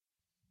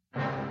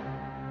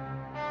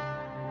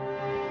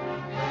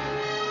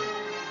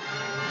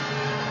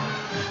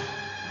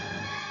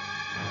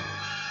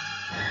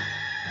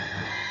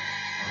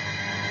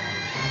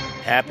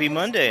Happy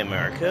Monday,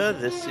 America.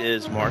 This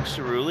is Mark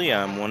Cerulli.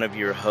 I'm one of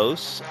your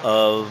hosts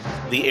of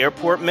the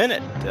Airport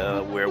Minute,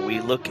 where we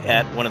look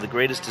at one of the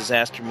greatest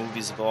disaster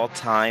movies of all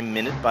time,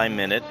 minute by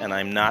minute, and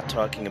I'm not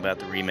talking about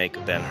the remake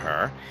of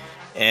Ben-Hur.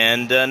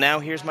 And now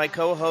here's my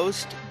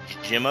co-host,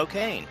 Jim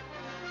O'Kane.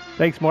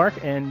 Thanks, Mark,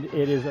 and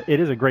it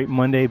is a great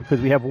Monday because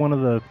we have one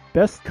of the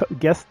best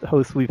guest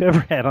hosts we've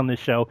ever had on this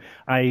show.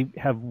 I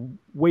have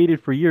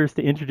waited for years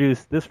to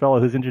introduce this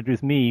fellow who's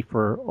introduced me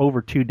for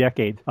over 2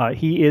 decades.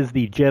 He is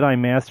the Jedi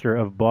Master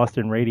of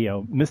Boston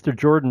radio, Mr.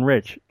 Jordan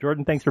Rich.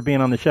 Jordan, thanks for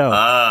being on the show.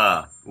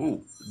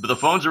 But the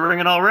phones are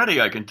ringing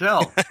already, I can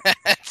tell.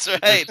 That's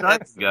right.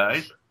 That's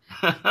guys.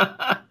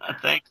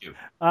 Thank you.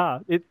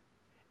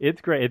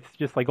 It's great. It's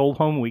just like old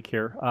home week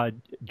here.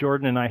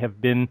 Jordan and I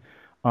have been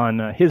on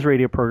his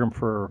radio program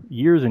for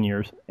years and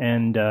years,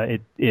 and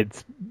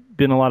it's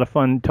been a lot of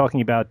fun talking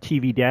about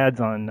TV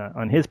dads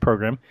on his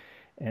program.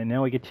 And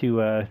now we get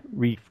to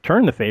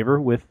return the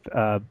favor with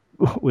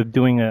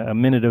doing a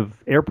minute of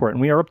airport, and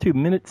we are up to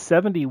minute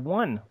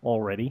 71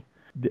 already.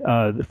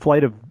 The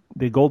flight of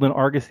the Golden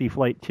Argosy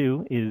Flight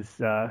 2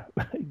 is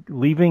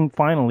leaving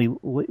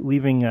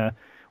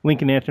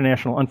Lincoln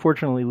International,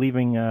 unfortunately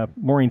leaving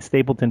Maureen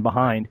Stapleton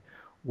behind,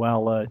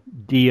 while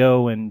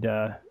Dio and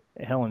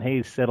Helen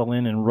Hayes settle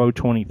in row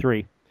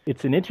 23.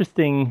 It's an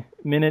interesting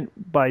minute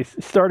by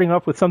starting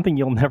off with something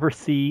you'll never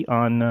see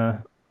on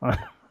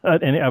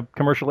a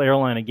commercial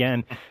airline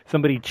again.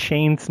 Somebody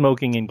chain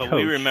smoking in coach. But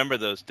we remember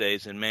those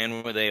days, and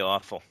man, were they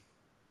awful.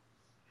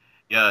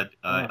 Yeah,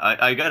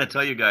 I got to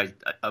tell you guys,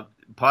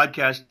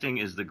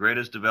 podcasting is the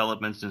greatest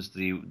development since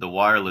the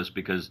wireless,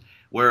 because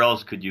where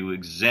else could you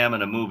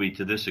examine a movie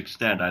to this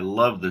extent? I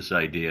love this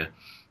idea,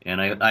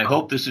 and I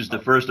hope this is the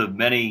first of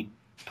many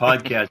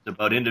podcasts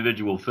about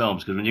individual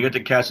films, because when you get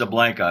to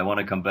Casablanca, I want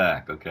to come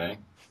back, okay?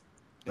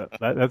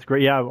 That's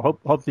great. Yeah, I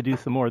hope to do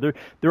some more. There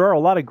are a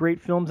lot of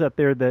great films out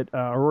there that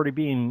are already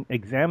being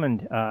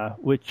examined,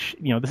 which,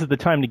 this is the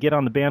time to get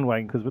on the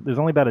bandwagon, because there's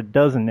only about a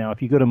dozen now.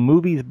 If you go to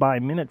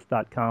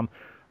moviesbyminutes.com,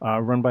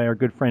 run by our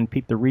good friend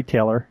Pete the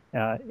Retailer,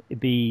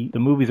 the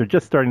movies are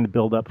just starting to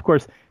build up. Of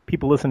course,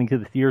 people listening to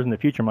this years in the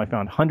future might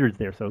find hundreds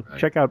there, so right.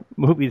 Check out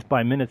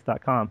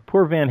moviesbyminutes.com.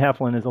 Poor Van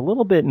Heflin is a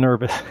little bit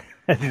nervous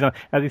as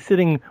he's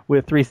sitting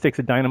with 3 sticks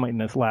of dynamite in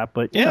his lap.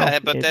 But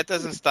that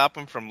doesn't stop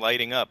him from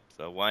lighting up,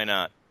 so why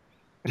not?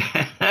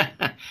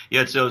 Yeah,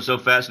 it's so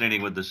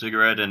fascinating with the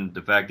cigarette and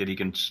the fact that he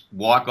can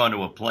walk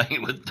onto a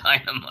plane with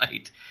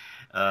dynamite.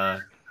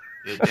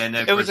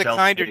 It was a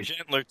kinder,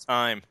 gentler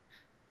time.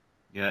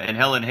 Yeah, and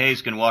Helen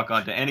Hayes can walk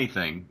onto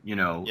anything,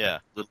 Lady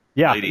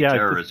yeah,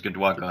 terrorist can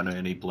walk onto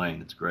any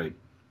plane. It's great.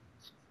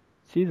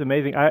 She's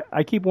amazing.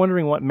 I keep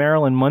wondering what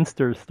Marilyn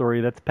Munster's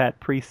story, that's Pat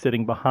Priest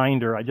sitting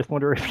behind her. I just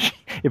wonder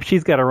if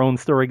she's got her own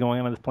story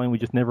going on this plane. We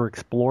just never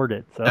explored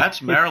it. So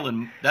that's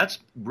Marilyn. That's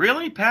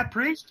really Pat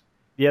Priest?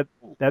 Yeah,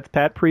 that's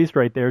Pat Priest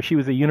right there. She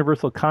was a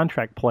Universal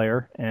contract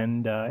player,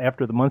 and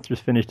after the Munsters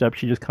finished up,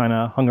 she just kind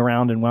of hung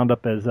around and wound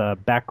up as a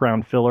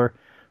background filler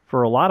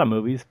for a lot of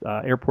movies,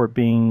 Airport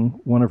being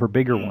one of her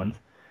bigger ones.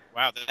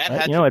 Wow, that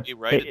had to be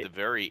right at the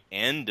very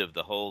end of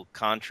the whole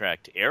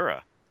contract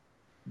era.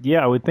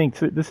 Yeah, I would think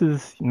so. This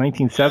is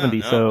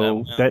 1970,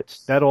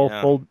 that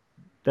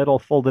all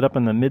folded up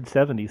in the mid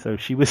 70s. So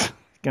she was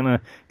gonna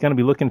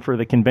be looking for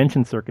the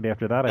convention circuit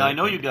after that. I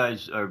know you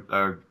guys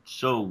are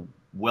so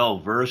well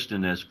versed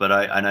in this, but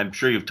I'm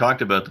sure you've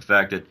talked about the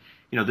fact that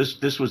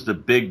this was the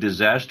big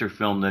disaster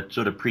film that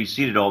sort of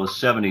preceded all the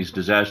 70s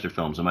disaster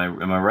films. Am I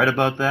right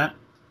about that?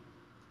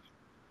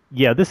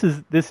 Yeah, this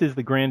is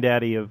the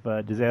granddaddy of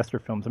disaster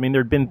films. I mean,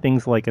 there had been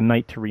things like A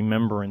Night to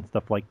Remember and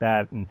stuff like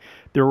that, and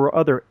there were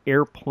other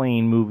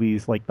airplane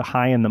movies like The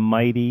High and the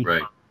Mighty.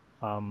 Right.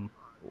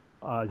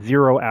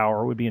 0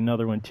 Hour would be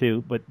another one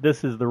too. But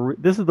this is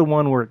the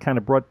one where it kind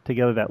of brought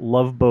together that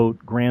Love Boat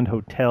Grand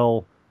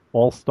Hotel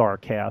all-star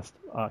cast,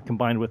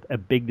 combined with a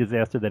big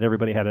disaster that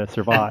everybody had to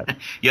survive.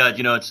 Yeah,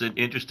 it's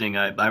interesting.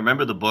 I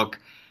remember the book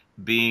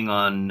being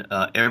on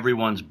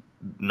everyone's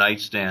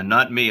nightstand.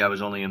 Not me. I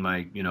was only in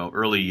my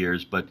early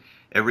years, but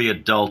every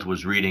adult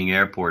was reading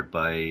Airport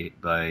by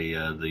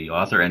the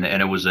author, and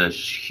it was a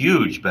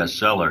huge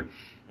bestseller.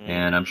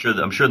 And I'm sure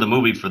the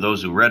movie, for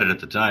those who read it at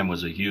the time,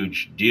 was a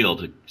huge deal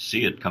to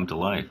see it come to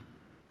life.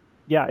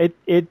 Yeah,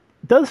 it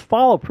does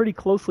follow pretty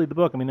closely the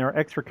book. I mean, there are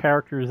extra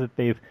characters that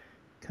they've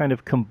kind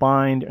of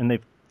combined, and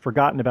they've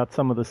forgotten about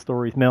some of the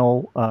stories.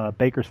 Mel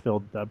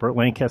Bakersfield, Burt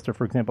Lancaster,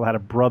 for example, had a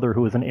brother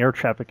who was an air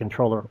traffic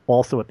controller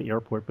also at the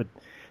airport, but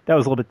that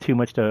was a little bit too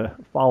much to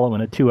follow in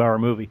a 2-hour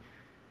movie.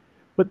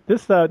 But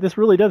this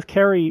really does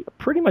carry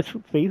pretty much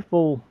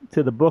faithful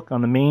to the book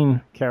on the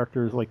main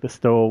characters, like the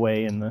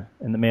stowaway and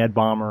the mad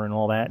bomber and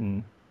all that,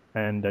 and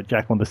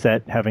Jacqueline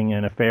Bisset having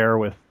an affair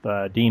with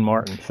Dean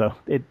Martin. So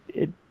it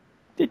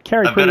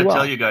carried pretty well. I've got to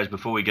tell you guys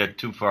before we get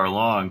too far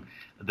along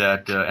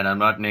that, and I'm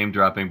not name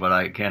dropping, but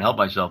I can't help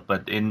myself.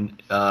 But in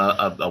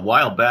a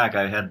while back,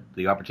 I had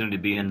the opportunity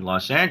to be in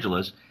Los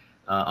Angeles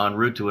en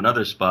route to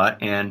another spot,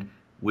 and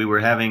we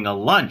were having a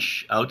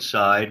lunch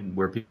outside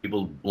where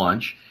people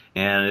lunch,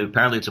 and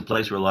apparently it's a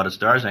place where a lot of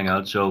stars hang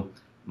out. So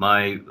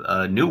my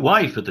new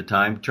wife at the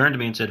time turned to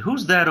me and said,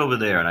 "Who's that over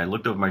there?" And I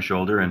looked over my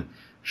shoulder, and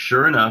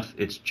sure enough,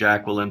 it's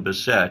Jacqueline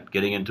Bisset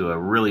getting into a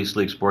really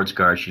sleek sports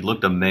car. She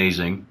looked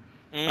amazing.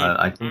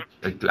 I think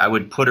I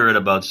would put her at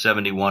about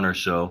 71 or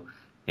so.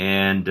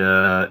 And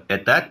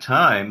at that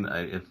time,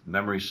 if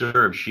memory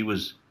serves, she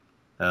was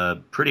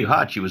pretty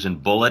hot. She was in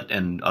Bullet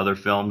and other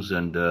films,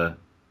 and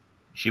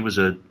she was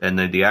and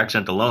the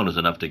accent alone was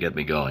enough to get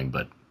me going.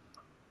 But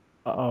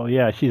oh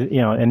yeah, she's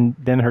and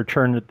then her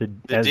turn at the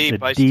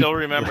Deep. I still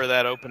remember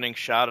that opening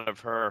shot of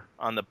her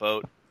on the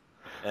boat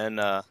and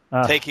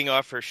taking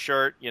off her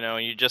shirt.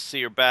 And you just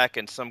see her back,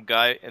 and some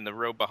guy in the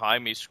row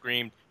behind me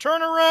screamed,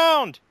 "Turn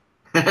around!"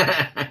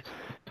 Mount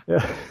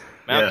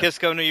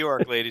Kisco, New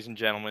York, ladies and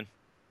gentlemen.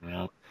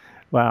 Yeah.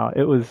 Wow,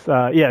 it was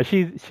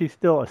she's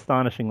still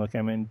astonishing looking.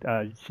 I mean,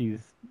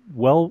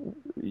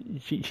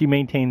 she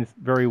maintains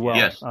very well.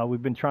 Yes.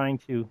 We've been trying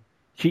to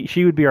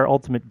she would be our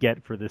ultimate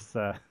get for this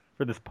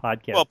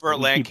podcast. Well, Burt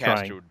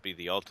Lancaster would be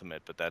the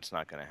ultimate, but that's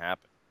not going to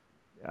happen.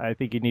 I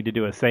think you'd need to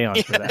do a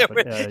seance for that.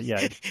 But,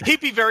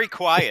 he'd be very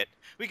quiet.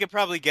 We could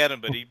probably get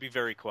him, but he'd be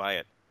very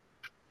quiet.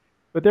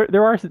 But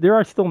there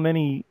are still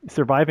many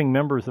surviving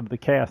members of the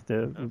cast,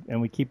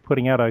 and we keep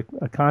putting out a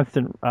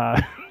constant.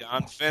 John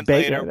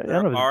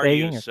Findlater, where are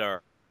you,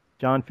 sir?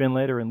 John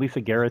Findlater and Lisa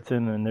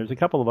Gerritsen, and there's a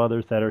couple of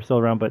others that are still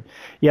around. But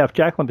yeah, if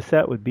Jacqueline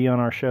Bisset would be on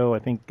our show, I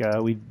think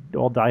we'd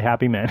all die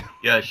happy, man.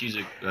 Yeah, she's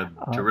a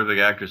terrific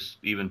actress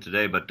even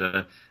today. But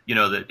I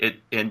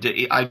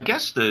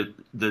guess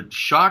the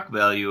shock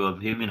value of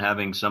him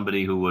having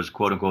somebody who was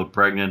quote unquote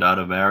pregnant out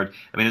of marriage.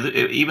 I mean,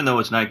 even though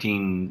it's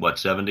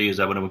 1970, is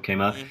that when it came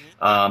out?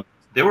 Mm-hmm.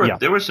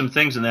 There were some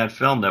things in that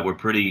film that were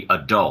pretty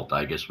adult,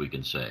 I guess we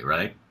can say,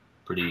 right?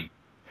 Pretty.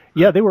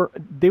 Yeah, they were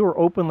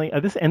openly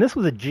this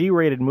was a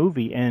G-rated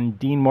movie, and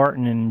Dean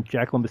Martin and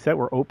Jacqueline Bisset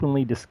were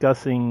openly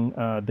discussing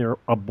their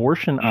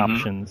abortion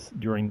options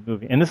during the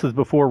movie, and this was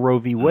before Roe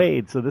v.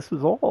 Wade, so this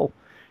was all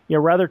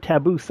rather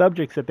taboo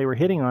subjects that they were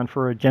hitting on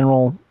for a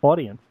general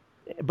audience.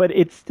 But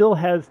it still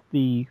has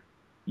the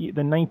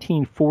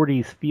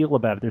 1940s feel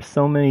about it. There's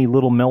so many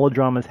little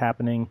melodramas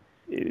happening.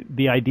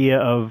 The idea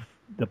of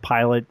the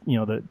pilot,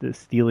 the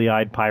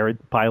steely-eyed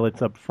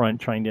pilots up front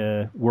trying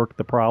to work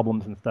the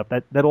problems and stuff.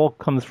 That all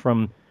comes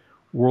from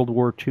World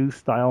War II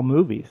style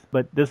movies.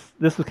 But this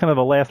was kind of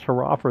a last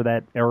hurrah for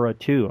that era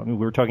too. I mean,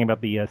 we were talking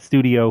about the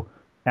studio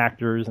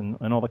actors and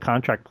all the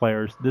contract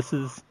players. This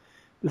is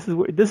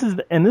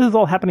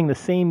all happening the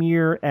same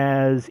year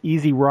as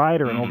Easy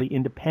Rider and all the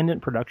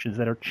independent productions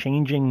that are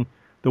changing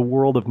the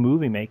world of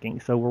movie making.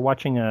 So we're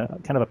watching a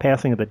kind of a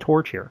passing of the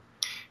torch here.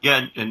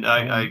 Yeah, and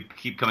I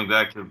keep coming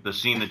back to the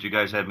scene that you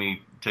guys had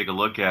me take a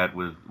look at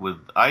with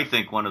I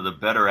think one of the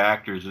better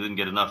actors who didn't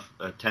get enough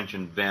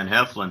attention, Van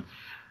Heflin.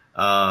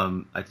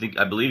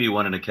 I believe he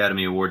won an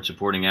Academy Award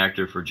supporting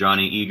actor for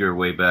Johnny Eager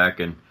way back,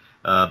 and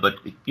but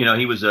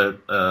he was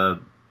a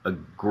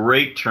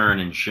great turn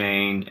in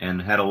Shane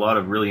and had a lot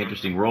of really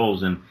interesting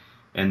roles, and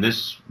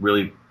this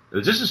really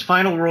is this his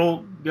final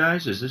role,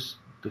 guys? Is this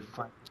the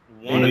final?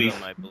 One of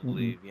them, I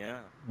believe, yeah.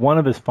 One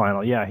of his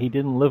final, yeah. He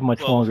didn't live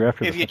much longer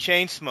after. If you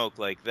chain smoke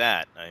like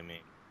that, I mean.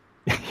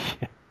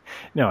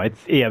 No, but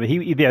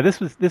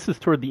this was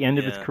toward the end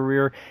of his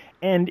career,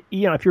 and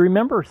if you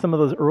remember some of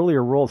those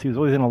earlier roles, he was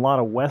always in a lot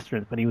of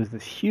westerns, but he was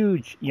this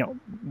huge,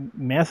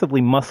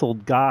 massively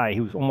muscled guy.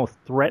 He was almost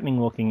threatening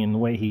looking in the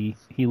way he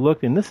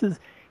looked, and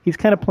he's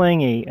kind of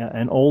playing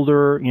an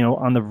older,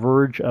 on the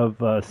verge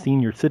of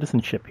senior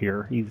citizenship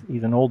here.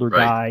 He's an older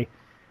guy.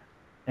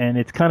 And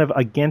it's kind of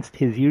against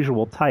his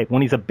usual type.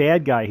 When he's a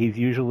bad guy, he's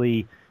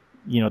usually,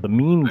 the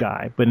mean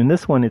guy. But in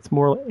this one, it's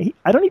more.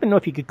 I don't even know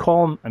if you could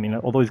call him. I mean,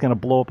 although he's going to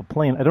blow up a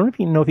plane, I don't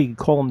even know if you could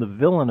call him the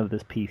villain of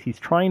this piece. He's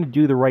trying to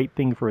do the right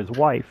thing for his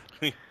wife.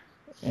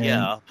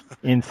 Yeah.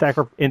 In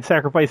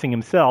sacrificing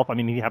himself, I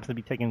mean, he happens to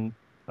be taking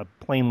a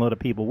plane load of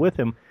people with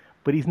him,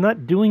 but he's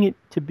not doing it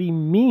to be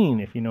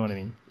mean, if you know what I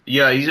mean.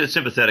 Yeah, he's a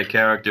sympathetic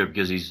character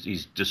because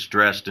he's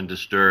distressed and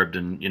disturbed,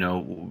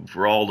 and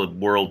for all the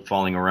world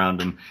falling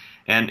around him.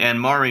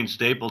 And Maureen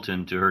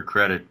Stapleton, to her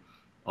credit,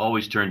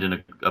 always turned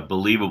in a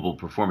believable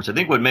performance. I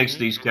think what makes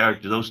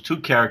those two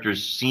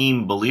characters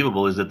seem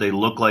believable is that they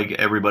look like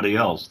everybody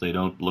else. They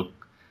don't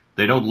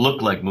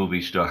look like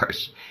movie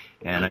stars,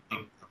 and I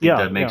think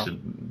that makes it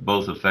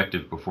both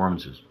effective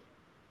performances.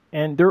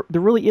 And there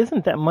really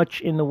isn't that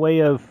much in the way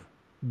of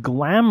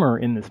glamour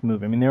in this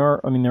movie. I mean,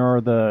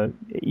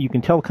 you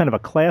can tell kind of a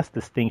class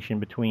distinction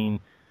between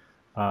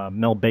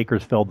Mel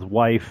Bakersfeld's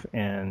wife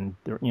and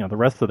the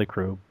rest of the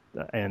crew.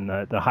 And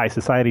the high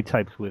society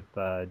types with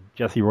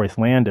Jesse Royce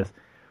Landis,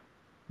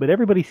 but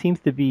everybody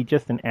seems to be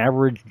just an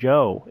average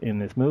Joe in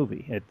this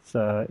movie. It's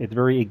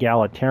very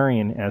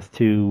egalitarian as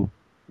to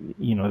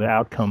the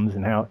outcomes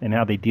and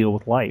how they deal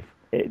with life.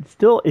 It's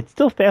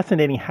still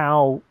fascinating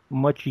how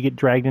much you get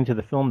dragged into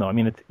the film, though. I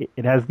mean,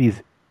 it has these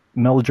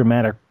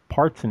melodramatic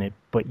parts in it,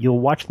 but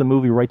you'll watch the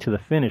movie right to the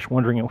finish,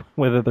 wondering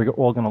whether they're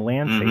all going to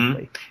land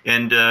safely.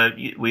 And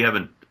we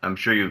haven't. I'm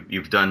sure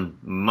you've done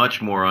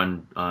much more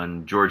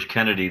on George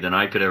Kennedy than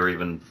I could ever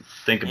even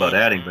think about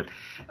adding. But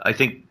I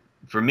think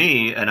for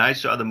me, and I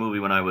saw the movie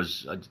when I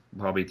was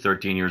probably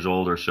 13 years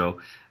old or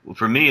so.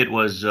 For me, it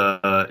was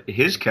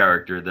his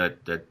character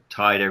that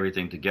tied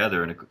everything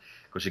together, and of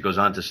course, he goes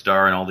on to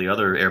star in all the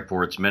other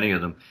airports, many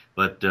of them.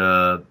 But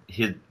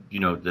his,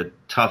 the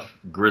tough,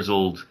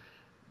 grizzled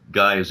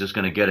guy who's just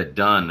going to get it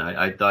done.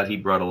 I thought he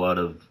brought a lot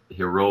of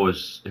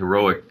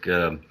heroic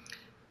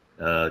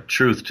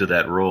truth to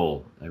that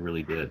role. I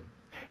really did.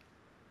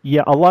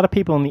 Yeah, a lot of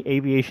people in the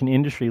aviation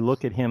industry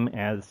look at him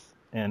as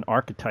an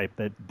archetype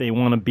that they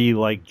want to be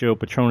like Joe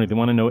Petroni. They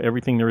want to know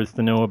everything there is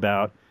to know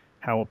about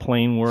how a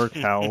plane works,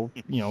 how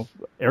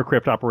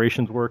aircraft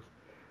operations work,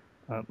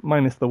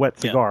 minus the wet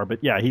cigar. Yeah.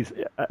 But yeah,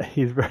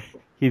 he's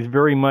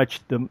very much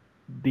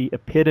the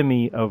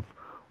epitome of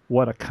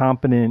what a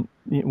competent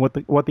what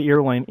the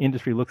airline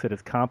industry looks at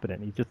as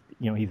competent. He's just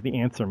he's the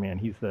answer man.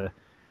 He's the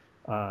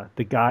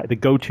guy, the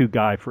go-to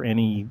guy for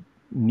any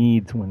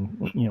needs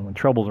when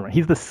trouble's around.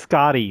 He's the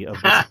Scotty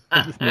of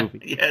this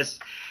movie. Yes,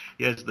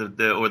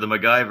 the or the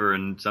MacGyver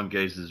in some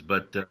cases,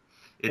 but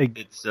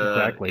it's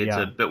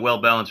a bit well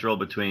balanced role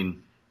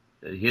between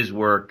his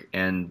work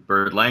and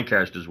Burt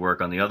Lancaster's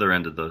work on the other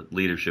end of the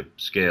leadership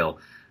scale.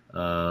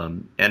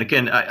 And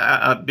again,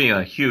 I being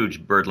a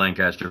huge Burt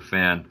Lancaster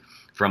fan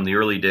from the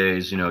early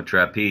days,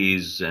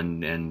 Trapeze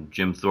and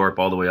Jim Thorpe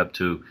all the way up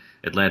to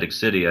Atlantic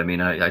City. I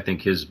mean, I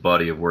think his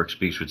body of work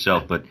speaks for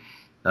itself. But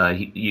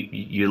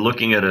you're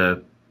looking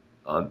at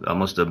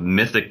almost a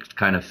mythic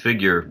kind of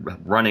figure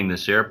running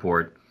this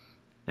airport,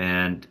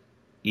 and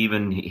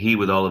even he,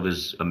 with all of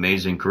his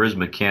amazing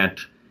charisma, can't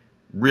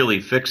really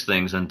fix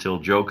things until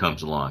Joe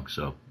comes along.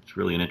 So it's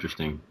really an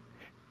interesting.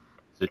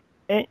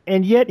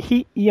 And yet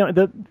he,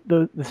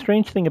 the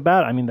strange thing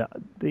about it, I mean,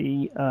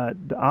 the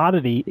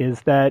oddity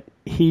is that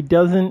he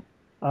doesn't.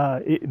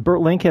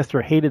 Burt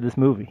Lancaster hated this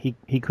movie.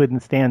 He couldn't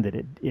stand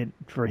it. It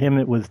for him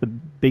it was the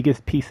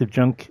biggest piece of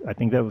junk. I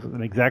think that was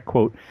an exact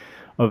quote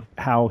of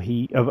how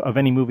of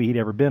any movie he'd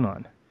ever been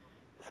on.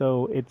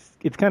 So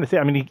it's kind of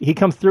sad. I mean, he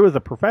comes through as a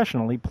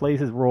professional. He plays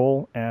his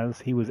role as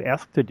he was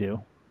asked to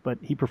do, but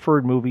he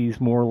preferred movies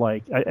more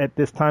like at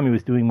this time he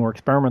was doing more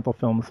experimental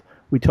films.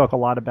 We talk a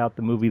lot of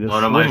the movie.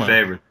 One of my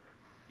favorite.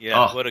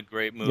 Yeah, what a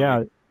great movie.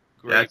 Yeah,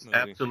 that's movie.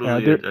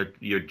 Absolutely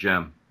your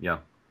gem. Yeah.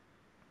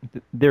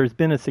 There's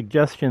been a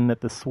suggestion that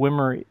The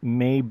Swimmer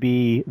may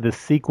be the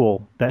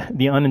sequel, that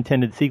the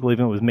unintended sequel,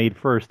 even though it was made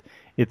first.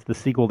 It's the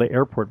sequel to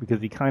Airport because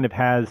he kind of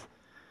has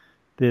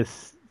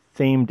this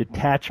same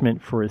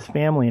detachment for his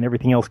family and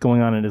everything else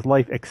going on in his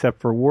life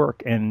except for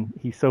work, and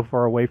he's so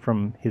far away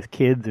from his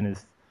kids and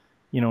his,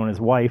 and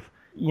his wife.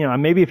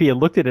 Maybe if he had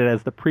looked at it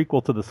as the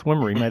prequel to The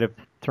Swimmer, he might have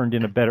turned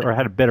in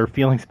had better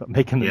feelings about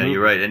making the movie. Yeah,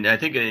 you're right, and I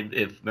think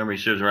if memory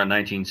serves, around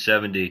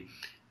 1970.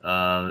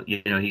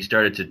 He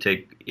started to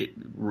take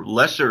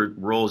lesser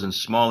roles in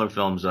smaller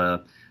films. I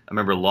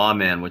remember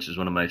Lawman, which is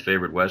one of my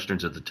favorite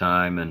westerns at the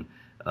time, and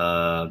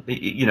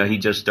he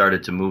just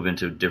started to move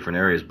into different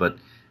areas. But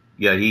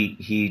yeah,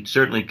 he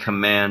certainly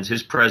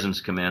his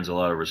presence commands a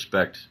lot of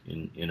respect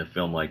in a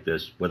film like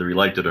this, whether he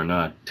liked it or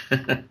not.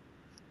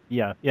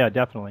 Yeah,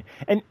 definitely.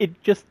 And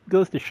it just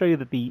goes to show you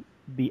that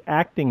the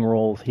acting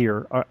roles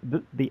here,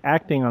 the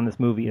acting on this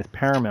movie is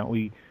paramount.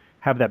 We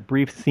have that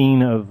brief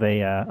scene of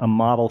a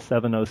Model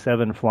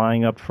 707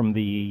 flying up from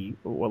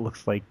what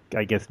looks like,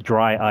 I guess,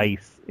 dry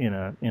ice in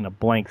a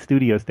blank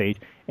studio stage,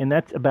 and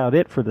that's about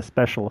it for the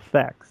special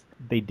effects.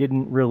 They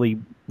didn't really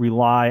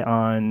rely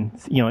on,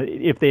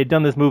 if they had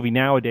done this movie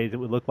nowadays, it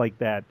would look like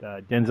that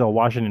Denzel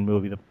Washington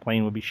movie. The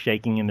plane would be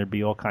shaking and there'd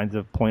be all kinds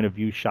of point of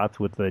view shots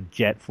with the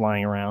jet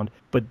flying around.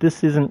 But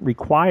this isn't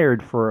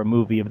required for a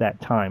movie of that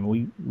time.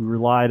 We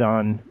relied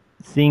on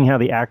seeing how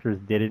the actors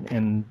did it,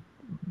 and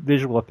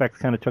visual effects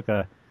kind of took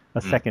a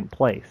second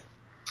place.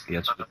 Yeah,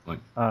 that's a good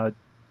point.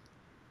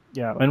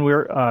 Yeah, and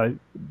we're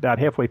about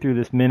halfway through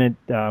this minute.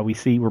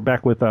 We're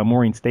back with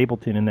Maureen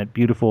Stapleton in that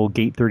beautiful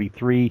Gate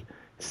 33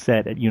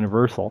 set at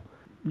Universal.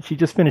 She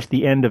just finished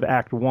the end of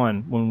Act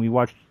 1 when we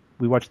watched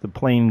the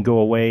plane go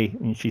away,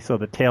 and she saw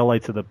the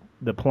taillights of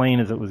the plane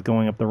as it was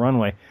going up the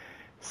runway.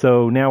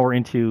 So now we're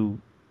into,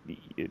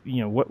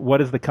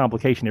 what is the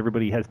complication?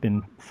 Everybody has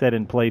been set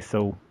in place,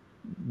 so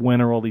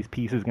when are all these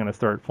pieces going to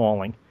start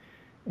falling?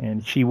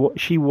 And she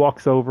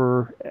walks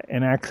over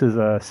and acts as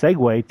a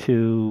segue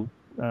to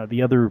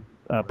the other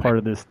part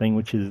of this thing,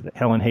 which is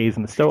Helen Hayes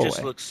and the Stowaway. She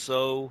just looks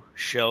so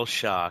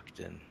shell-shocked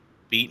and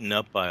beaten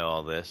up by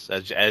all this,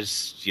 as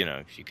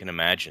if you can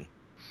imagine.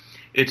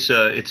 It's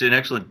an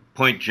excellent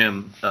point,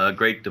 Jim.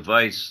 Great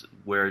device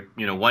where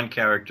one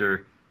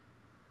character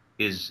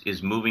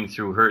is moving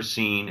through her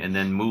scene and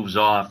then moves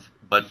off,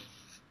 but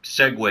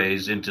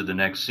segues into the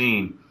next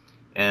scene.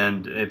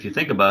 And if you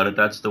think about it,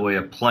 that's the way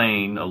a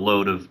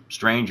load of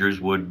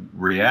strangers would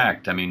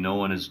react. I mean, no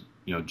one is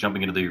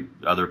jumping into the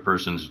other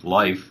person's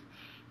life,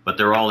 but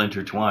they're all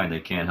intertwined.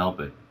 They can't help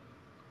it.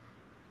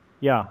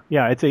 Yeah,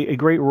 it's a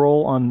great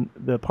role on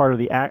the part of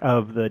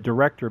the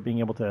director being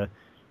able to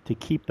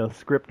keep the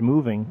script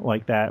moving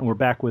like that. And we're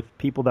back with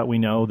people that we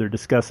know. They're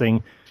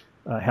discussing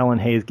Helen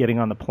Hayes getting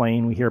on the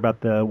plane. We hear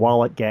about the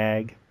wallet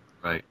gag.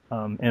 Right.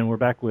 And we're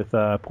back with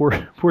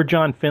poor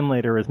John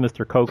Finlater as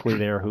Mr. Coakley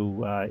there,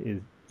 who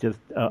is just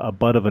a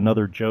butt of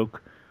another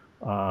joke.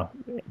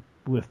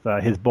 With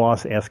his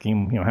boss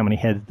asking him, how many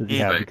heads does he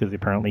have, Right. because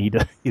apparently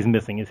he's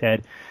missing his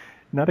head.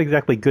 Not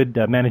exactly good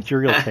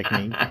managerial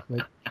technique.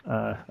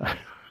 But,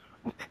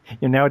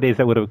 nowadays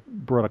that would have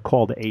brought a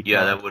call to HR.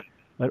 Yeah, that would.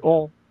 But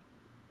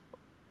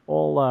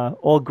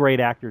all great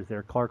actors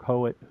there. Clark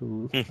Howitt,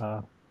 who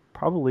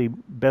probably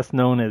best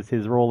known as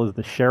his role as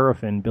the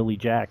sheriff in Billy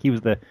Jack. He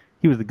was the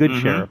good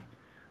sheriff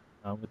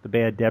with the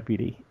bad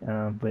deputy.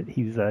 But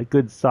he's a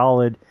good,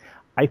 solid.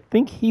 I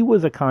think he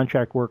was a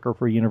contract worker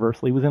for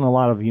Universal. He was in a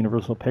lot of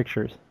Universal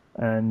pictures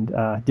and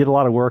did a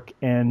lot of work.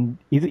 And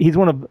he's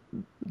one of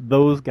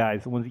those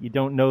guys, the ones that you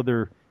don't know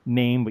their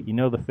name, but you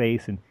know the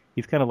face. And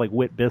he's kind of like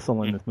Whit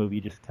Bissell in this movie.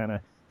 You just kind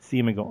of see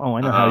him and go, oh,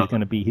 I know how he's going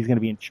to be. He's going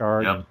to be in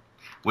charge. Yep.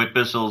 Whit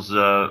Bissell's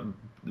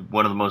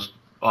one of the most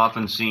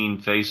often seen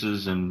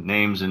faces and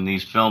names in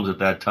these films at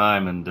that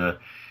time, and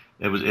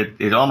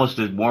it almost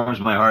warms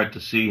my heart to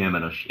see him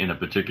in a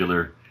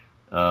particular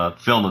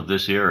film of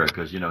this era,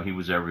 because he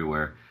was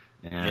everywhere,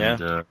 and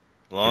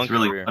long it's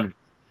really career.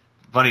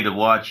 funny to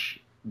watch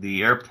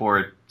the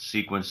airport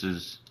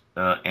sequences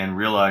and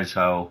realize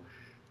how.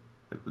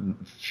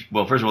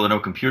 Well, first of all, there are no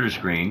computer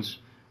screens.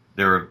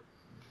 There are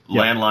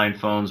landline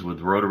phones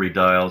with rotary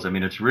dials. I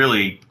mean, it's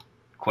really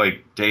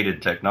quite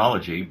dated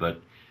technology,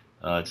 but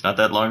it's not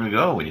that long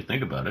ago when you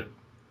think about it.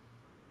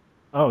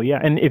 Oh, yeah,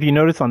 and if you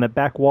notice on that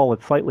back wall,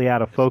 it's slightly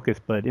out of focus,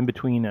 but in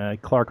between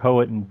Clark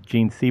Howitt and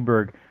Gene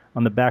Seberg,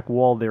 on the back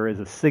wall there is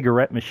a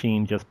cigarette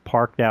machine just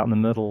parked out in the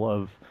middle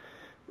of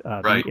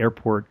the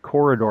airport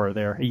corridor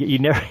there. You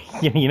never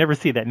you never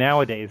see that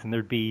nowadays, and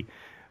there'd be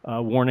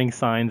warning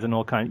signs and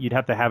all kinds. You'd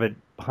have to have it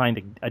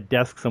behind a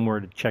desk somewhere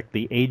to check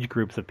the age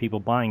groups of people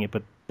buying it,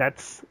 but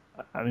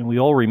we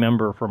all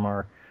remember from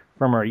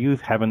our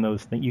youth having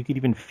those things. You could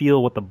even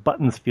feel what the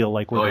buttons feel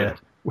like where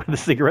the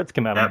cigarettes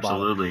come out of the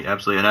bottom.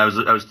 Absolutely. And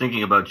I was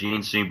thinking about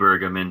Gene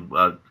Seberg. I mean,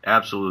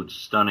 absolute,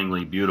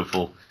 stunningly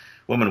beautiful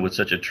woman with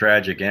such a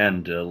tragic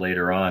end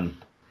later on,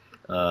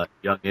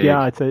 young age.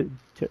 Yeah, it's a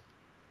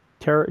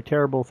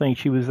terrible thing.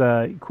 She was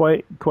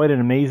quite an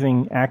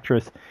amazing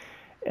actress.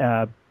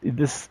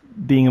 This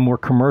being a more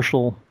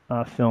commercial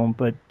film,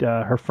 but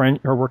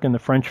her work in the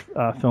French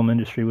film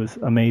industry was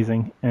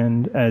amazing.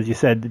 And as you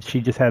said,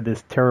 she just had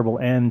this terrible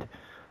end,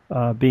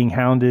 being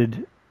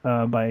hounded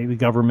by the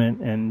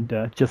government, and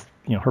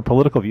her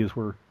political views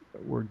were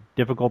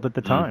difficult at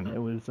the time. It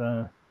was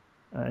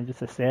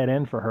just a sad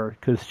end for her,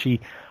 because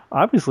she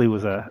obviously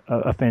was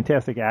a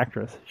fantastic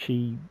actress.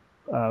 She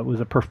was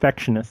a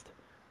perfectionist.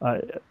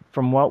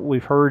 From what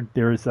we've heard,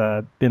 there's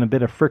been a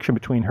bit of friction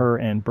between her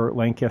and Burt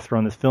Lancaster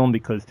on this film,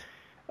 because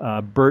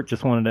Burt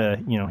just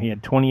wanted to, he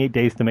had 28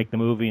 days to make the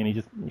movie, and he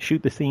just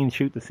shoot the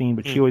scene,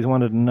 but she always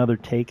wanted another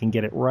take and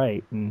get it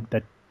right, and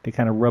that they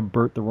kind of rubbed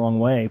Burt the wrong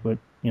way. But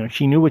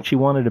she knew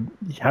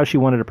how she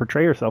wanted to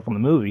portray herself in the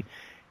movie,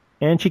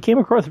 and she came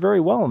across very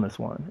well in this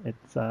one.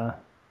 It's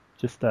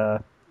just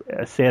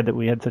sad that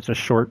we had such a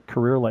short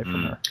career life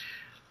from her.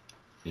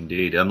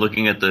 Indeed. I'm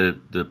looking at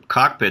the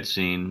cockpit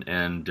scene,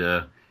 and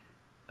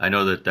I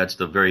know that that's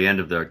the very end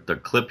of the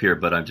clip here,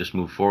 but I've just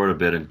moved forward a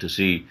bit and to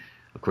see,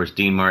 of course,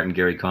 Dean Martin,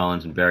 Gary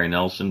Collins, and Barry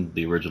Nelson,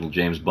 the original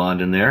James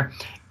Bond, in there.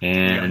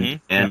 And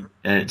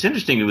it's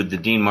interesting with the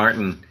Dean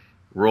Martin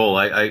role.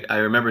 I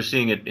remember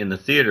seeing it in the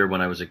theater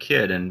when I was a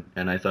kid, and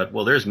I thought,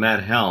 well, there's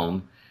Matt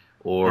Helm,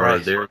 or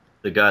there's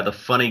the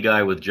funny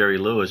guy with Jerry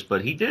Lewis,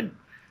 but he did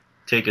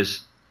take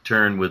his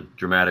turn with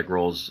dramatic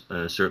roles,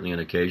 certainly on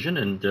occasion,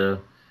 and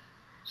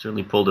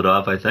certainly pulled it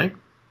off, I think.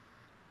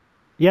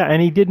 Yeah,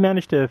 and he did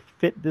manage to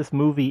fit this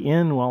movie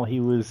in while he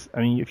was,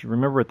 if you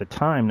remember at the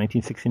time,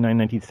 1969,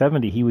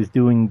 1970, he was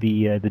doing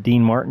the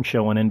Dean Martin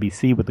show on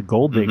NBC with the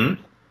Gold Diggers.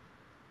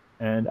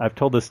 And I've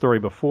told this story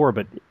before,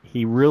 but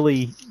he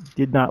really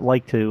did not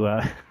like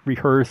to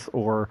rehearse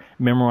or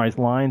memorize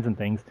lines and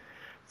things.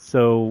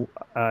 So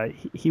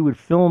he would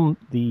film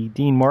the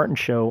Dean Martin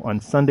show on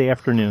Sunday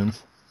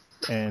afternoons,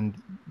 and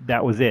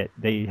that was it.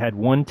 They had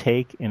one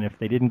take, and if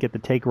they didn't get the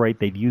take right,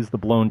 they'd use the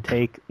blown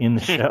take in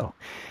the show.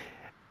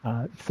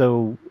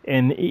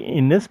 And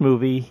in this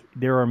movie,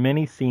 there are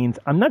many scenes.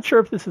 I'm not sure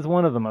if this is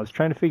one of them. I was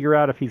trying to figure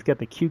out if he's got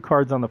the cue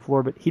cards on the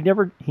floor, but he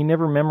never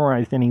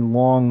memorized any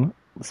long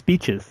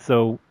speeches.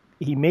 So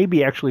he may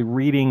be actually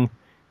reading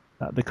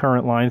the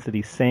current lines that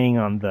he's saying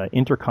on the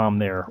intercom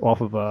there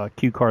off of a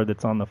cue card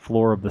that's on the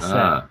floor of the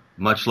set.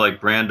 Much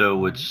like Brando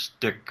would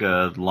stick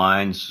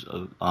lines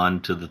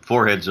onto the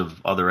foreheads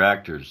of other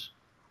actors.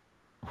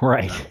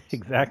 Right,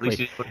 exactly. At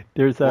least he put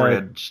There's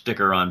forehead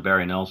sticker on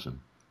Barry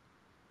Nelson.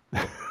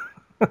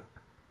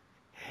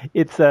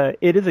 It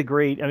is a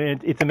great.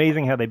 It's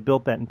amazing how they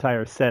built that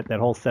entire set, that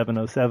whole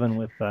 707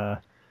 with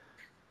the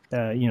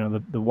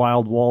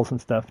wild walls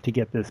and stuff to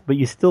get this. But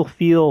you still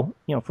feel,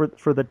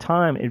 for the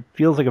time, it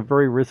feels like a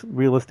very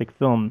realistic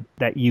film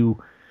that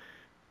you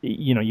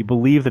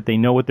believe that they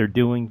know what they're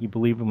doing. You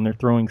believe when they're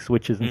throwing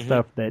switches and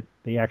stuff that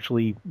they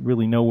actually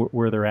really know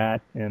where they're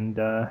at, and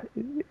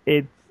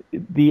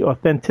the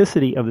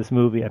authenticity of this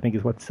movie, I think,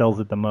 is what sells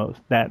it the most.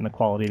 That and the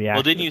quality of the Well,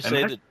 acting. didn't you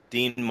say that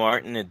Dean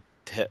Martin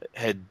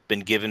had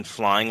been given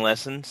flying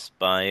lessons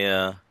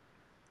by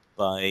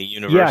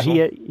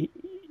Universal?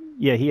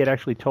 He had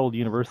actually told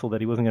Universal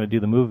that he wasn't going to do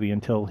the movie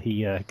until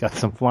he got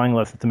some flying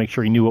lessons to make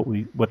sure he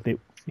knew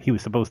he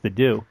was supposed to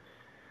do.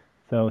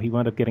 So he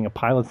wound up getting a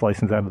pilot's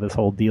license out of this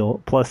whole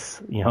deal,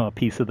 plus a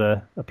piece of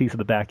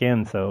the back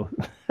end. So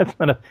that's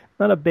not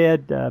a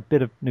bad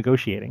bit of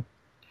negotiating.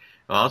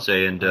 Well, I'll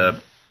say, and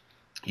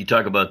you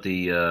talk about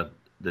the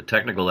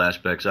technical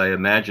aspects. I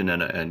imagine,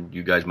 and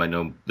you guys might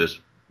know this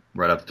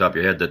right off the top of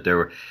your head, that there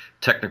were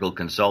technical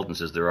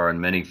consultants, as there are in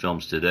many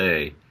films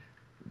today,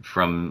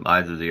 from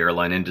either the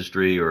airline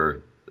industry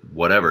or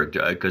whatever.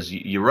 Because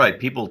you're right,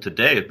 people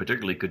today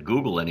particularly could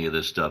Google any of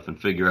this stuff and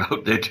figure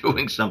out they're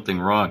doing something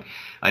wrong.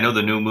 I know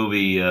the new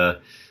movie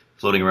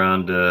floating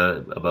around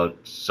about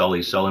Sully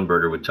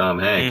Sullenberger with Tom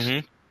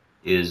Hanks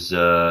is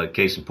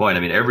case in point.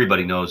 I mean,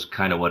 everybody knows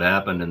kind of what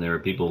happened, and there are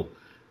people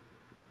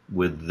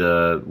with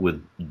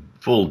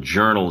full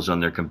journals on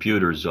their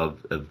computers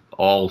of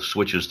all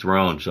switches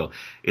thrown. So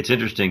it's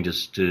interesting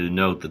just to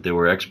note that there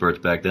were experts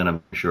back then,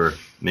 I'm sure,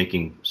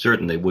 making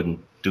certain they wouldn't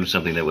do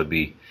something that would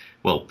be,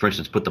 well, for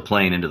instance, put the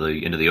plane into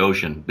the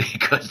ocean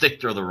because they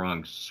throw the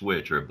wrong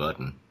switch or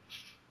button.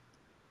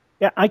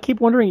 Yeah, I keep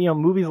wondering,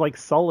 movies like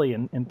Sully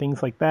and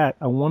things like that,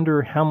 I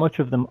wonder how much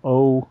of them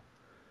owe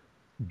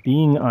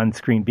being on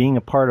screen, being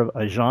a part of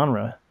a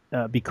genre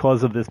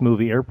because of this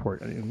movie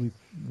Airport. I mean,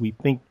 we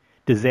think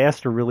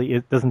disaster really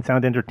doesn't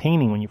sound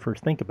entertaining when you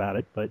first think about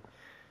it, but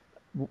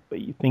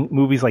you think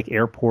movies like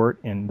Airport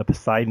and The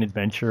Poseidon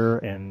Adventure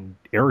and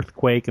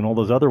Earthquake and all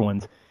those other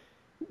ones,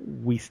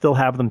 we still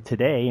have them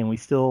today, and we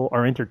still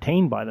are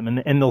entertained by them,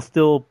 and they'll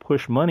still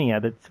push money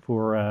at it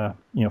for a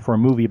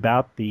movie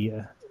about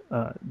the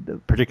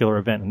particular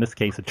event. In this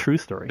case, a true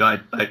story.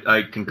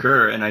 I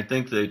concur, and I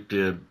think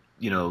that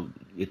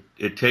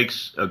it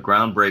takes a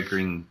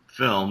groundbreaking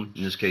film,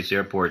 in this case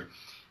Airport,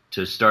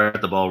 to start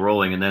the ball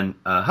rolling. And then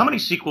how many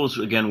sequels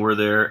again were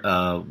there?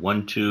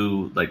 1,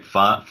 2, like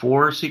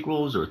 4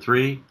 sequels or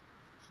 3?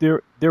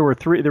 There were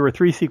 3. There were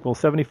 3 sequels: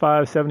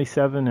 75,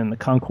 77, and the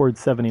Concorde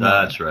 79.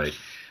 That's right.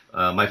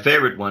 My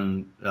favorite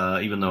one,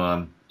 even though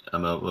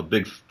I'm a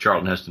big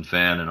Charlton Heston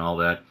fan and all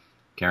that,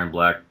 Karen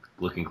Black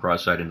looking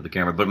cross-eyed into the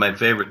camera, but my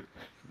favorite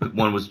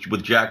one was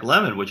with Jack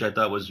Lemmon, which I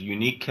thought was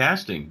unique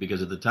casting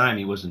because at the time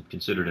he wasn't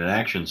considered an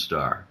action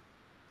star.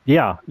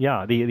 Yeah,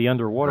 the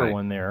underwater Right.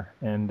 one there,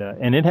 and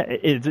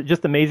it's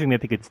just amazing that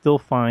they could still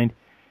find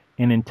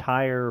an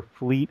entire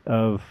fleet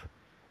of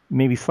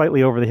maybe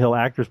slightly over the hill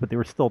actors, but they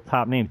were still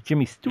top names.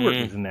 Jimmy Stewart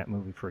was in that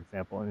movie, for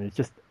example, and it's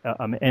just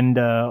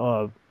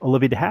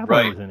Olivia de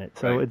Havilland was in it.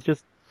 So It's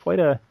just quite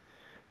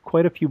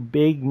a few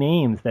big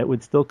names that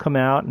would still come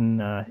out, and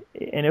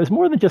it was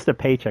more than just a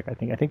paycheck. I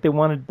think they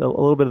wanted a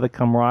little bit of the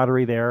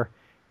camaraderie there,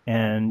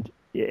 and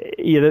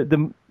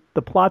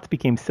the plots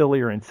became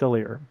sillier and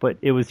sillier, but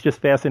it was just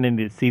fascinating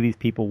to see these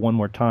people one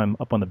more time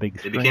up on the big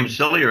screen. It became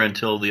sillier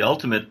until the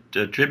ultimate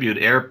tribute,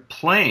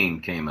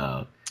 Airplane, came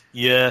out.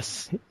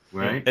 Yes.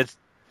 Right?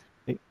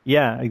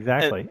 Yeah,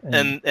 exactly.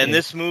 And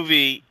this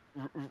movie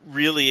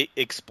really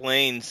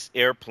explains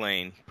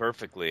Airplane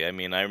perfectly. I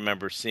mean, I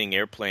remember seeing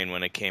Airplane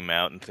when it came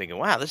out and thinking,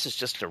 wow, this is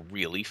just a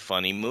really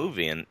funny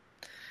movie. And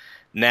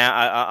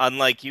now,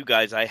 unlike you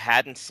guys, I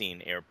hadn't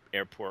seen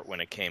Airport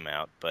when it came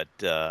out, but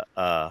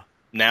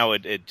now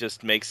it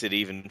just makes it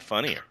even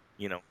funnier.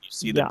 You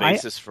see the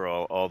basis for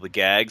all the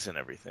gags and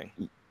everything.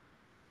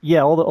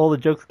 Yeah, all the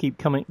jokes keep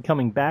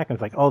coming back. I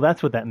was like, oh,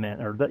 that's what that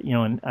meant, or that,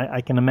 and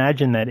I can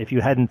imagine that if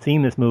you hadn't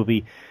seen this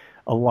movie,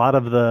 a lot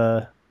of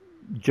the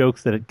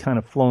jokes that had kind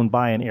of flown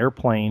by an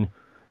Airplane,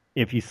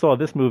 if you saw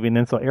this movie and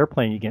then saw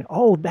Airplane, you get,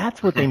 oh,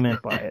 that's what they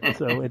meant by it.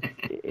 So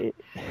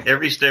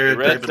every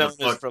stereotype the red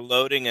zone is for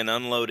loading and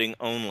unloading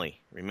only.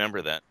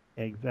 Remember that.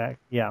 Exactly.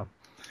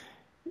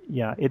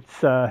 Yeah,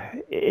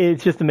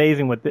 it's just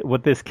amazing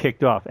what this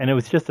kicked off, and it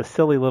was just a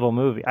silly little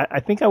movie. I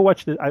think I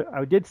watched it.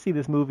 I did see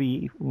this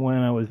movie when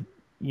I was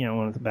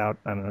about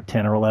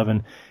 10 or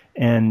 11,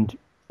 and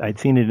I'd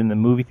seen it in the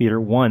movie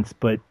theater once.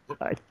 But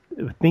I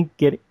think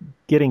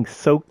getting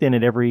soaked in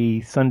it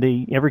every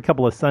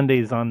couple of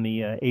Sundays on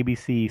the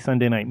ABC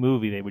Sunday Night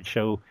Movie, they would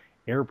show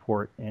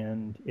Airport,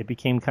 and it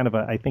became kind of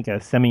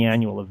a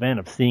semi-annual event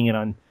of seeing it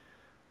on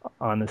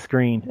the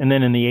screen. And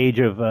then in the age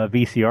of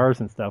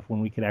VCRs and stuff,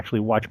 when we could actually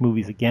watch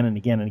movies again and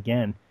again and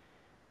again,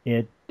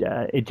 it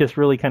just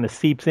really kind of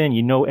seeps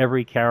in.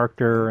 Every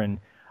character, and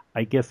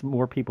I guess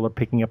more people are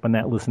picking up on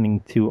that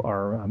listening to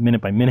our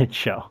Minute by Minute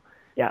show.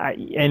 Yeah,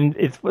 and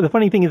the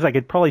funny thing is I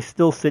could probably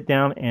still sit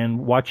down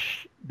and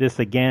watch this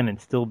again and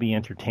still be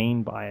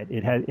entertained by it.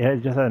 It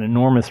has just an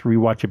enormous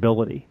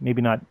rewatchability.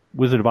 Maybe not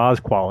Wizard of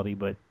Oz quality,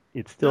 but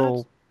it's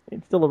still a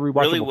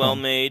rewatchable really well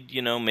film. made,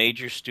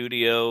 major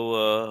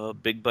studio,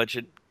 big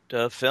budget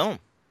film.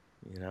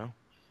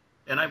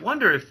 And I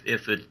wonder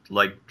if it,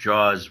 like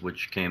Jaws,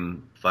 which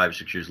came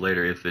 5-6 years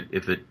later, if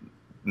it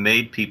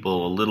made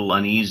people a little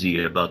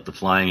uneasy about the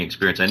flying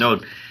experience. I know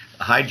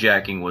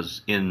hijacking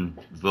was in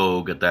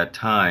vogue at that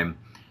time,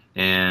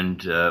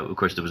 and of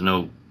course there was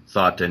no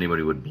thought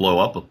anybody would blow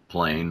up a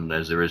plane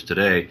as there is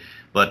today.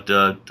 But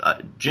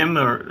Jim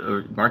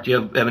or Mark, do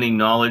you have any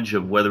knowledge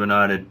of whether or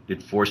not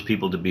it forced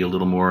people to be a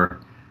little more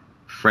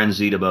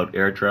frenzied about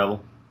air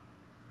travel?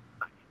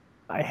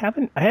 I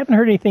haven't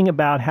heard anything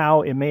about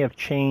how it may have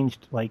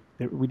changed. Like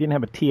we didn't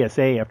have a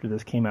TSA after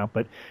this came out,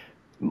 but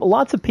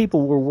lots of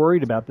people were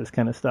worried about this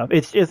kind of stuff.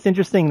 It's just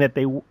interesting that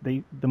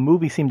the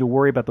movie seemed to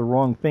worry about the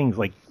wrong things.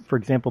 Like, for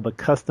example, the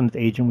customs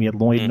agent. We had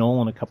Lloyd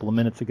Nolan a couple of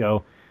minutes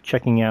ago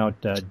checking out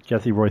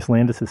Jesse Royce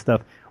Landis'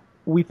 stuff.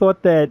 We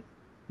thought that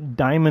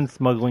diamond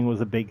smuggling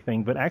was a big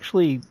thing, but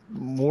actually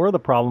more of the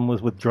problem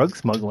was with drug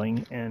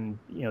smuggling, and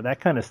that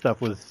kind of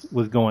stuff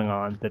was going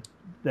on.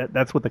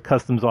 That's what the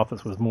customs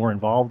office was more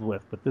involved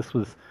with. But this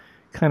was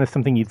kind of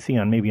something you'd see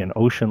on maybe an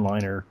ocean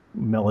liner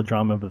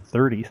melodrama of the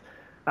 30s.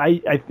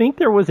 I think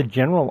there was a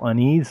general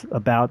unease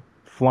about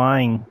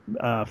flying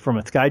from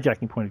a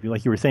skyjacking point of view,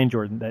 like you were saying,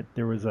 Jordan. That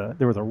there was a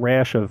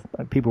rash of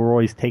people were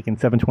always taking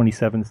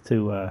 727s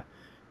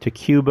to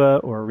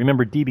Cuba, or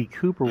remember D.B.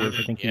 Cooper was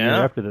I think the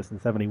year after this in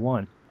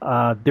 '71.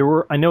 I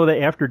know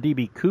that after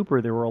D.B.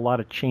 Cooper there were a lot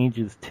of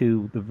changes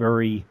to the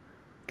very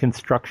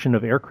construction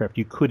of aircraft.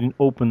 You couldn't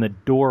open the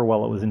door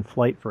while it was in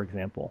flight, for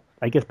example.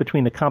 I guess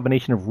between the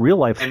combination of real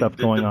life stuff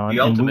going on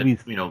the ultimate,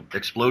 and movies,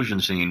 explosion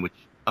scene. Which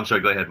I'm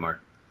sorry, go ahead,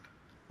 Mark.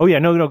 Oh yeah,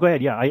 no, go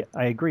ahead. Yeah,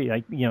 I agree.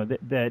 I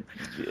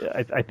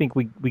think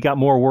we got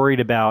more worried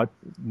about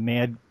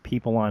mad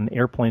people on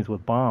airplanes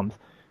with bombs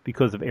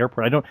because of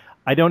airport.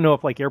 I don't know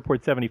if like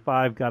Airport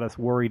 75 got us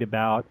worried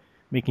about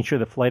making sure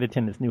the flight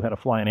attendants knew how to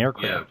fly an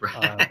aircraft.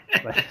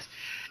 Yeah, right.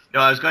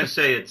 No, I was going to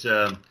say it's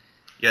an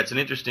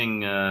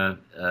interesting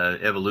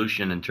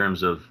evolution in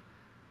terms of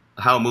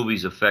how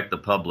movies affect the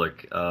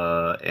public.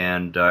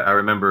 And I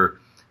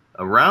remember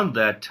around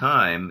that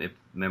time, if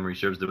memory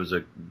serves, there was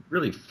a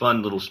really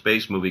fun little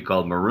space movie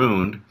called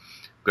Marooned.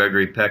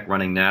 Gregory Peck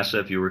running NASA,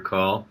 if you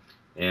recall.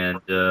 And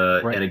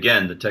Right. And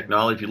again, the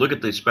technology, if you look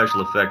at the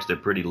special effects, they're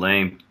pretty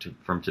lame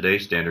from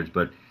today's standards,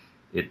 but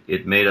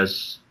it made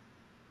us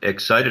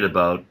excited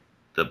about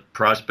the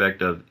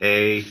prospect of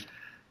A,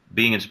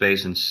 being in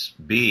space, and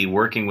B,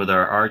 working with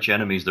our arch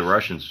enemies, the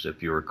Russians,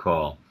 if you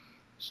recall.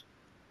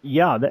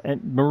 Yeah,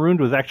 and Marooned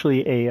was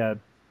actually a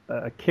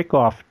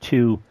kickoff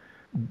to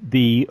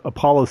the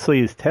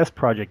Apollo-Soyuz test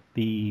project.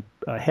 The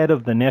head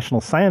of the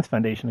National Science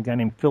Foundation, a guy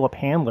named Philip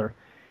Handler,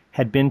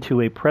 had been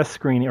to a press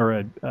screening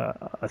or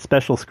a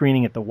special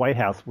screening at the White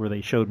House where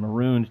they showed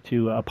Marooned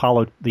to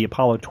the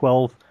Apollo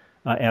 12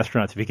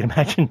 astronauts. If you can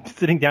imagine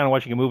sitting down and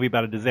watching a movie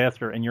about a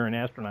disaster and you're an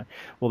astronaut.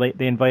 Well,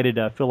 they invited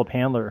Philip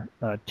Handler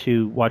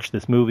to watch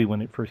this movie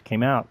when it first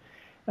came out.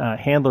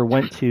 Handler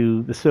went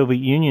to the Soviet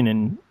Union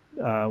and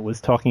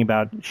was talking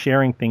about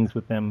sharing things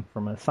with them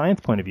from a science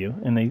point of view,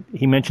 and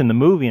he mentioned the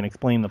movie and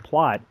explained the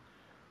plot.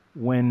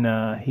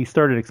 When he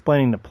started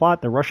explaining the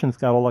plot, the Russians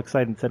got all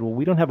excited and said, well,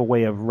 we don't have a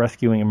way of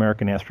rescuing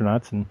American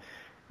astronauts. And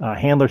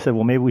Handler said,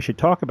 well, maybe we should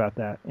talk about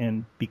that.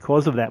 And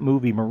because of that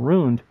movie,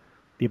 Marooned,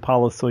 the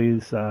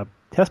Apollo-Soyuz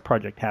test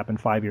project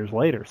happened 5 years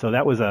later. So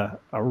that was a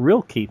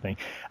real key thing.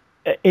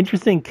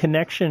 Interesting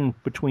connection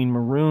between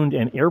Marooned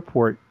and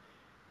Airport.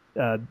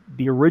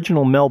 The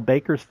original Mel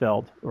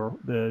Bakersfeld, or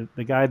the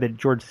guy that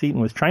George Seaton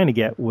was trying to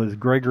get, was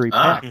Gregory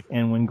Peck.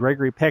 And when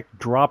Gregory Peck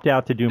dropped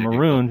out to do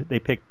Marooned, they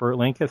picked Burt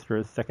Lancaster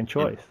as second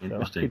choice.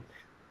 Interesting. So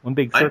one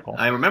big circle.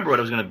 I remember what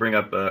I was going to bring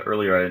up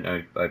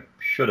earlier. I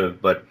should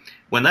have, but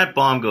when that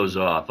bomb goes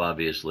off,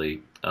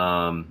 obviously,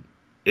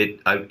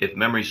 if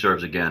memory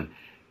serves again,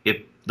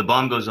 if the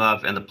bomb goes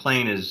off and the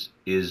plane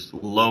is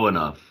low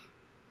enough,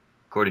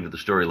 according to the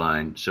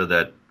storyline, so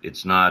that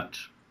it's not,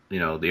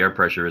 the air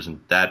pressure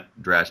isn't that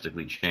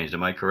drastically changed.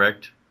 Am I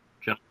correct,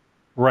 John?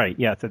 Right,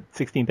 yeah, it's at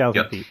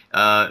 16,000 feet.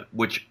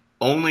 Which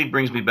only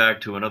brings me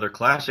back to another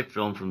classic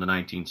film from the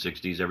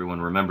 1960s.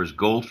 Everyone remembers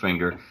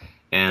Goldfinger.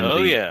 And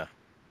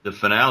the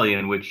finale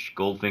in which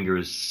Goldfinger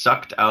is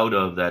sucked out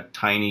of that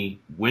tiny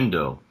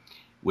window,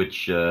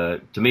 which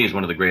to me is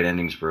one of the great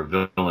endings for a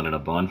villain in a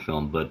Bond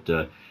film.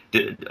 But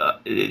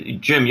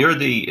Jim, you're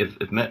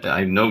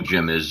I know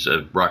Jim is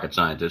a rocket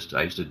scientist.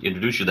 I used to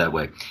introduce you that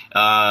way.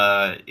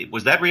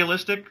 Was that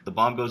realistic? The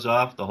bomb goes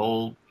off, the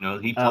whole,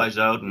 he flies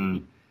out,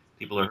 and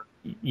people are.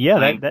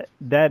 Yeah,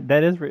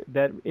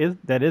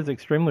 that is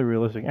extremely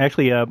realistic.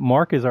 Actually,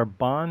 Mark is our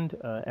Bond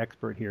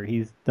expert here.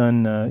 He's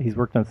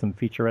worked on some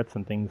featurettes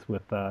and things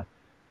with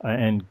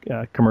and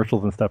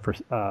commercials and stuff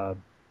for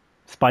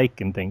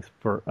Spike and things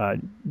for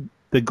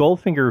the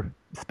Goldfinger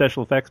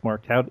special effects.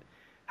 Mark,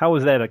 how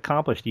was that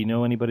accomplished? Do you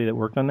know anybody that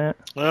worked on that?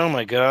 Oh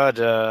my God!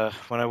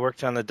 When I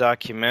worked on the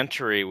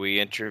documentary, we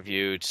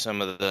interviewed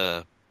some of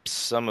the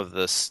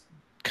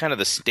kind of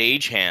the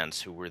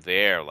stagehands who were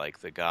there, like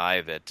the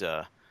guy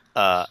that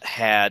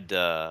had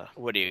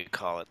what do you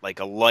call it? Like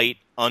a light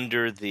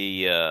under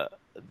the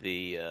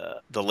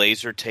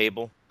laser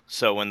table.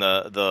 So when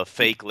the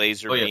fake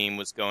laser beam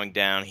was going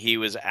down, he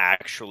was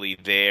actually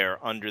there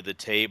under the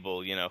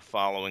table,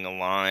 following a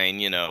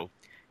line,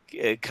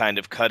 kind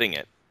of cutting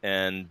it.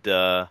 And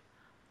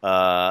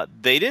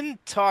They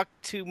didn't talk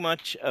too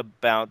much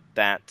about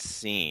that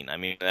scene. I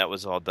mean, that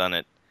was all done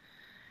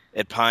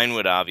at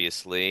Pinewood,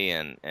 obviously,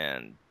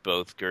 and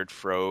both Gert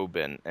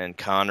Frobe and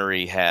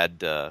Connery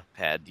had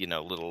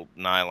little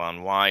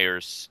nylon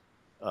wires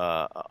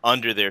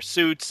under their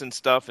suits and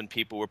stuff, and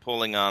people were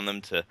pulling on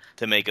them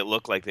to make it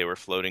look like they were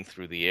floating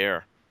through the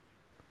air.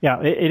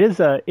 Yeah, it is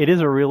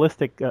a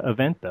realistic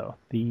event, though.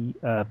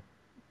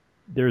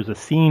 There's a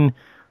scene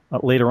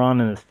later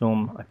on in this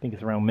film, I think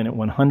it's around minute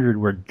 100,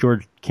 where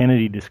George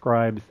Kennedy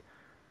describes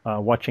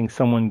watching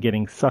someone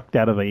getting sucked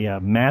out of a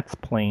MATS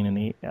plane in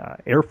the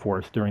Air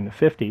Force during the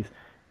 50s,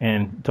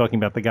 and talking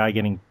about the guy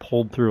getting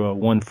pulled through a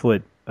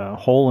 1-foot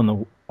hole in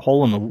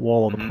the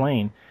wall of the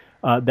plane.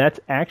 That's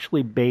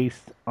actually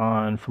based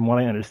on, from what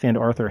I understand,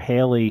 Arthur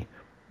Haley,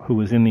 who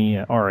was in the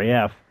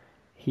RAF.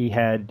 He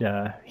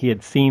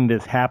had seen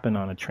this happen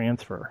on a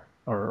transfer,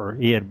 or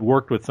he had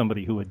worked with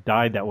somebody who had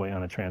died that way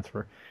on a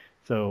transfer.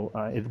 So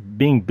it's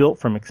being built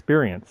from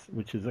experience,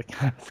 which is a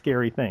kind of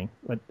scary thing.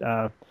 But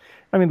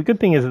I mean, the good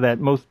thing is that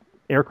most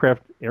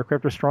aircraft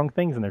are strong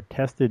things, and they're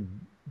tested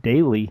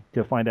daily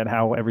to find out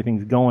how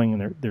everything's going,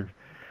 and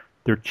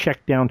they're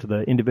checked down to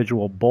the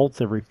individual bolts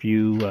every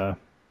few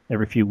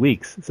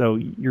weeks. So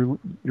you're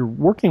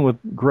working with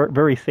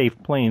very safe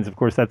planes. Of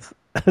course, that's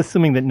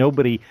assuming that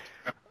nobody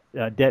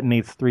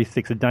detonates 3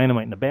 sticks of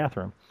dynamite in the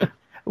bathroom.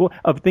 Well,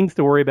 of things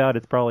to worry about,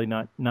 it's probably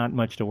not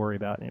much to worry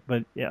about.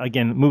 But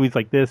again, movies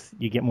like this,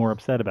 you get more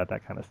upset about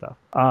that kind of stuff.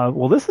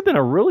 Well, this has been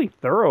a really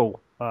thorough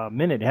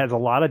minute. It has a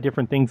lot of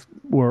different things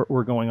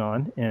were going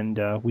on, and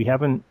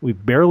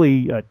we've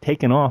barely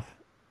taken off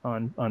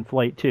on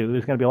Flight 2.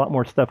 There's going to be a lot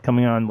more stuff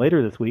coming on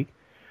later this week.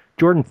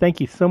 Jordan, thank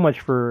you so much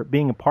for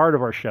being a part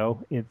of our show.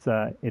 It's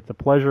a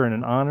pleasure and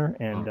an honor,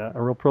 and a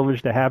real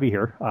privilege to have you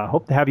here.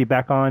 Hope to have you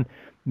back on.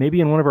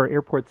 Maybe in one of our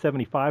Airport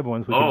 75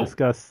 ones we can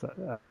discuss.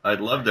 I'd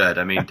love that.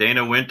 I mean,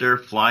 Dana Winter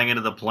flying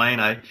into the plane.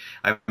 I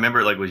remember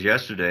it like it was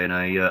yesterday, and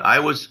I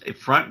was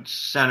front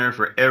center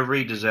for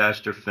every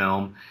disaster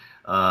film,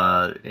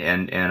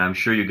 and I'm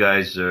sure you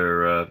guys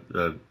are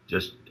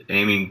just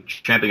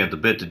champing at the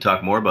bit to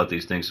talk more about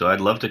these things. So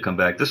I'd love to come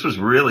back. This was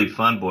really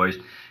fun, boys.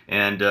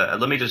 And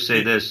let me just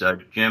say this,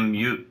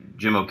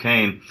 Jim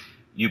O'Kane,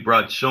 you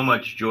brought so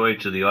much joy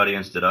to the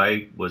audience that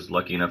I was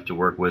lucky enough to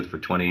work with for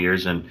 20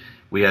 years, and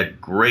we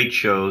had great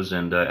shows.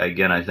 And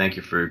again, I thank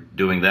you for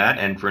doing that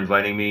and for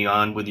inviting me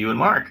on with you and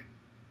Mark.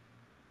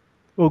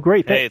 Well,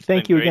 great.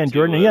 Thank you again,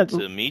 Jordan.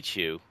 To meet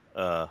you.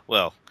 Through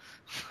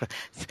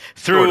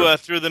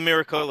the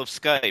miracle of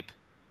Skype.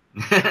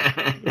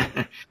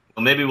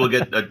 Well, maybe we'll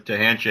get to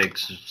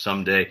handshakes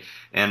someday.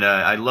 And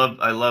I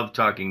love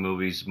talking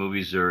movies.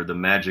 Movies are the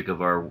magic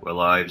of our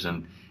lives,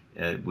 and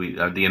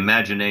the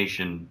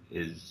imagination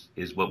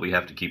is what we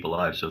have to keep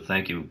alive. So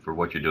thank you for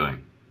what you're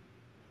doing.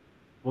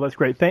 Well, that's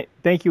great.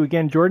 Thank you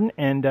again, Jordan.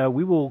 And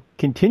we will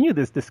continue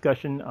this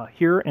discussion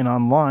here and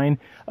online.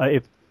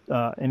 If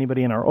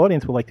anybody in our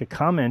audience would like to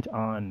comment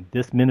on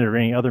this minute or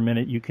any other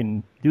minute, you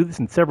can do this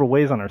in several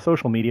ways on our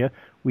social media.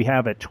 We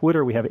have at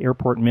Twitter, we have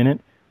Airport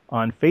Minute.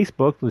 On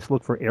Facebook, just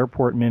look for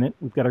Airport Minute.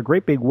 We've got a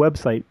great big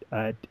website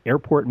at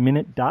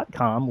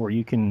airportminute.com where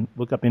you can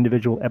look up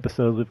individual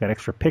episodes. We've got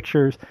extra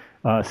pictures,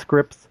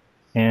 scripts,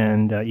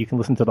 and you can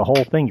listen to the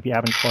whole thing if you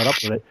haven't caught up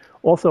with it.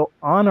 Also,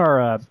 on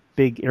our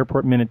big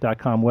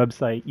airportminute.com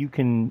website, you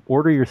can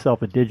order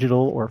yourself a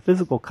digital or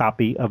physical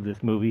copy of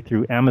this movie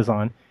through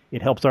Amazon.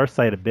 It helps our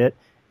site a bit,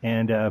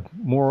 and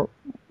more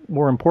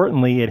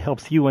importantly, it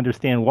helps you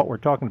understand what we're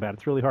talking about.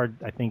 It's really hard,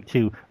 I think,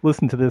 to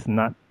listen to this and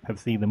not have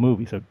seen the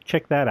movie. So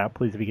check that out,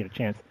 please, if you get a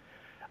chance.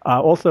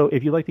 Also,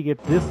 if you'd like to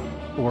get this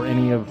or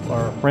any of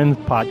our friends'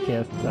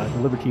 podcasts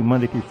delivered to you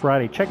Monday through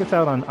Friday, check us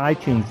out on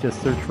iTunes.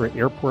 Just search for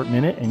Airport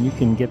Minute, and you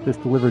can get this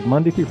delivered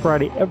Monday through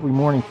Friday every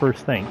morning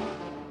first thing.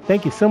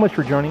 Thank you so much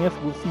for joining us.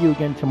 We'll see you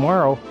again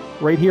tomorrow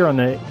right here on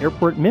the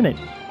Airport Minute.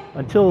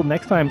 Until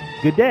next time,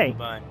 good day.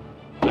 Bye.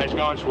 Nice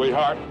going,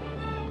 sweetheart.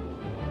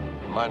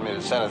 Remind me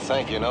to send a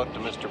thank you note to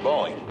Mr.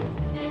 Bowling.